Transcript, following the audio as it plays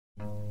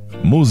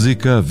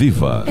Música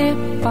viva. É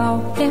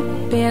pau, é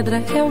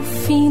pedra, é o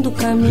fim do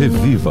caminho.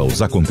 Reviva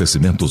os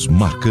acontecimentos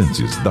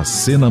marcantes da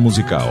cena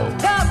musical.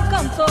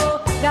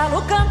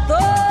 Galo cantou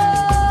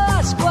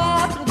às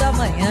 4 da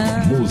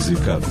manhã.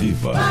 Música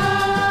viva.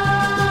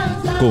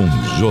 Com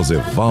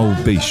Joseval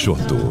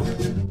Peixoto.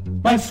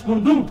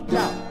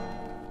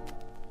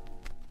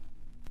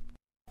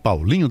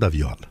 Paulinho da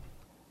Viola.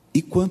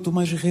 E quanto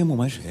mais remo,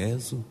 mais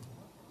rezo,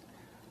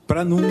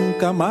 pra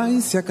nunca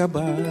mais se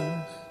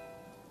acabar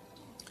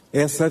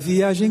essa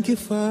viagem que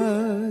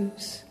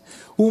faz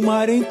o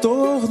mar em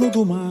torno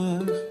do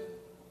mar.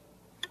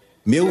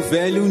 Meu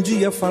velho um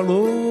dia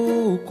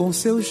falou com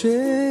seu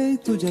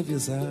jeito de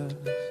avisar: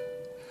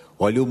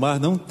 olha, o mar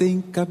não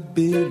tem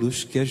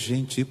cabelos que a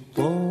gente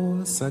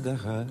possa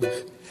agarrar.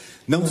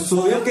 Não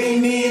sou eu quem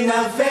me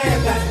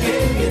navega,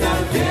 quem me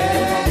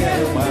navega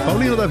é o mar.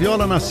 Paulinho da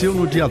Viola nasceu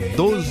no dia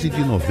 12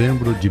 de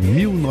novembro de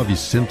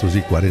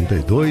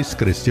 1942,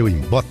 cresceu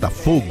em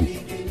Botafogo,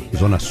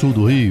 zona sul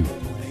do Rio,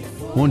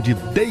 onde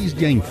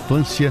desde a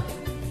infância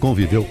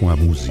conviveu com a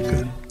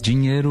música.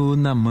 Dinheiro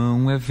na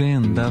mão é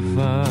vendaval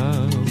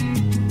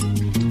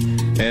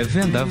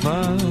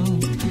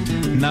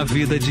na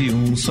vida de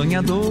um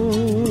sonhador,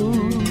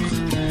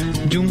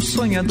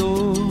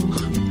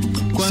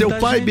 Seu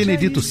pai,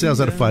 Benedito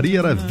César Faria,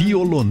 era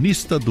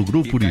violonista do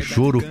grupo de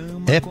choro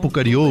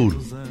Época de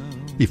Ouro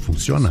e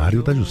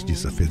funcionário da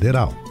Justiça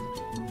Federal.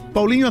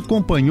 Paulinho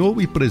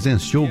acompanhou e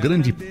presenciou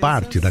grande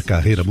parte da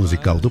carreira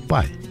musical do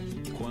pai,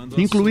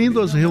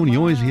 incluindo as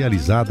reuniões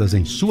realizadas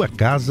em sua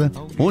casa,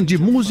 onde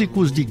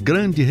músicos de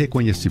grande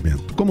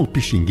reconhecimento, como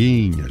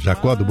Pixinguinha,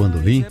 Jacó do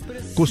Bandolim,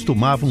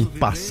 costumavam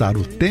passar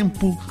o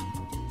tempo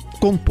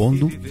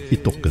compondo e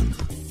tocando.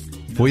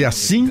 Foi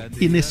assim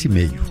e nesse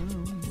meio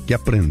que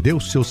aprendeu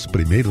seus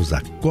primeiros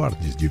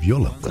acordes de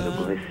violão. Quando eu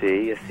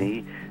comecei,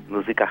 assim,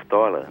 no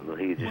Zicartola, no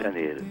Rio de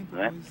Janeiro,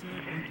 não é?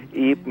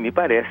 E me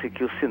parece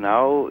que o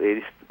sinal,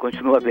 ele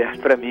continua aberto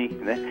para mim,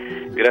 né?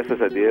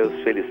 Graças a Deus,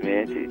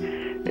 felizmente,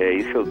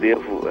 isso eu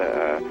devo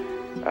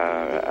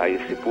a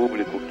esse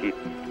público que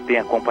tem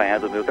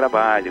acompanhado o meu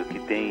trabalho, que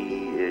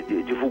tem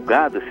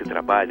divulgado esse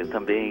trabalho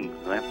também,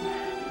 não é?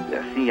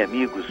 Assim,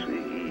 amigos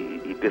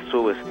e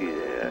pessoas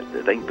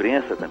da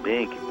imprensa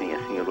também, que têm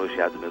assim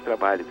elogiado o meu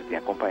trabalho, que têm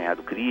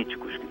acompanhado,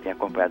 críticos que têm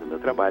acompanhado o meu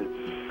trabalho.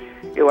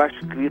 Eu acho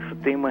que isso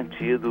tem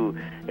mantido,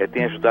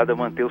 tem ajudado a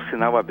manter o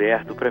sinal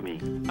aberto para mim.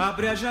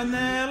 Abre a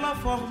janela,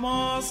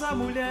 formosa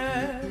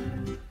mulher,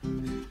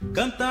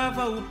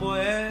 cantava o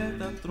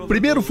poeta.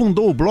 Primeiro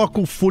fundou o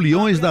bloco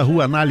Foliões da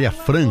Rua Anália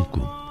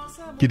Franco,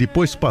 que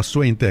depois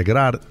passou a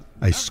integrar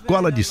a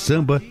Escola de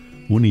Samba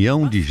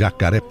União de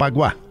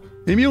Jacarepaguá.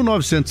 Em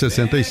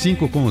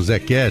 1965, com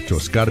Zequete,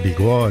 Oscar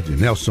Bigode,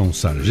 Nelson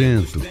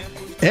Sargento,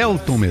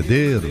 Elton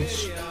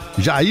Medeiros,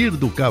 Jair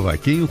do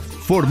Cavaquinho,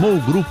 formou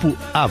o grupo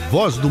A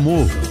Voz do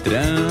Morro.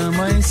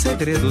 Trama em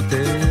segredo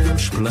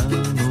teus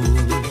planos,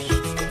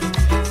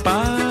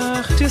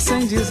 parte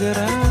sem dizer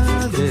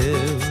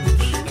adeus.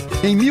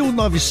 Em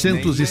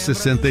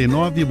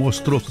 1969,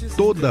 mostrou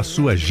toda a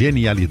sua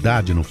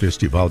genialidade no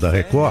Festival da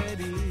Record,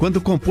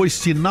 quando compôs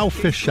Sinal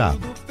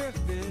Fechado,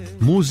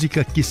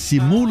 música que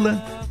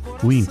simula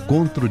o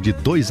encontro de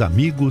dois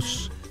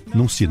amigos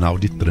num sinal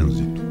de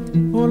trânsito.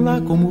 Olá,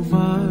 como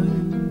vai?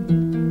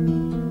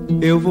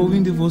 Eu vou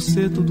indo e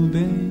você, tudo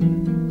bem?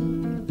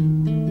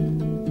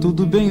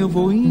 Tudo bem, eu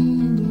vou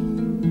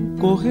indo,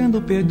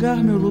 correndo pegar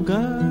meu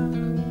lugar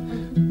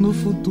no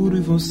futuro, e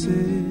você?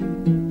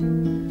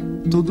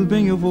 Tudo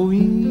bem, eu vou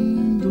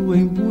indo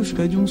em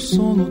busca de um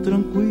sono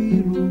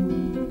tranquilo.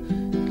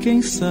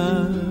 Quem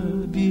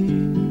sabe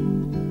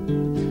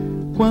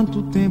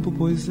quanto tempo,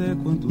 pois é,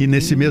 quanto. E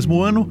nesse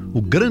mesmo ano,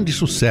 o grande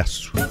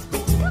sucesso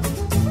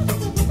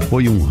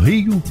foi Um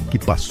Rio que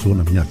Passou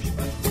na Minha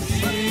Vida.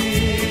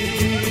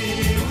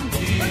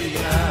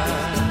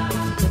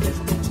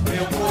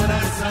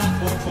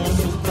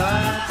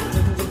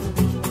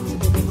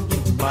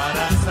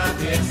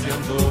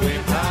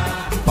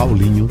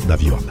 Paulinho da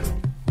Viola.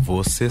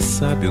 Você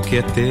sabe o que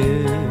é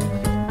ter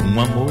um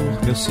amor,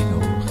 meu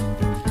senhor,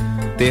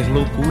 ter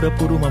loucura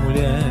por uma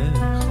mulher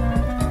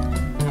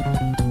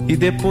e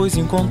depois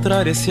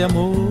encontrar esse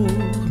amor,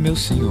 meu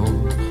senhor,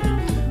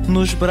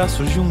 nos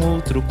braços de um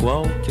outro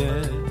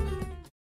qualquer.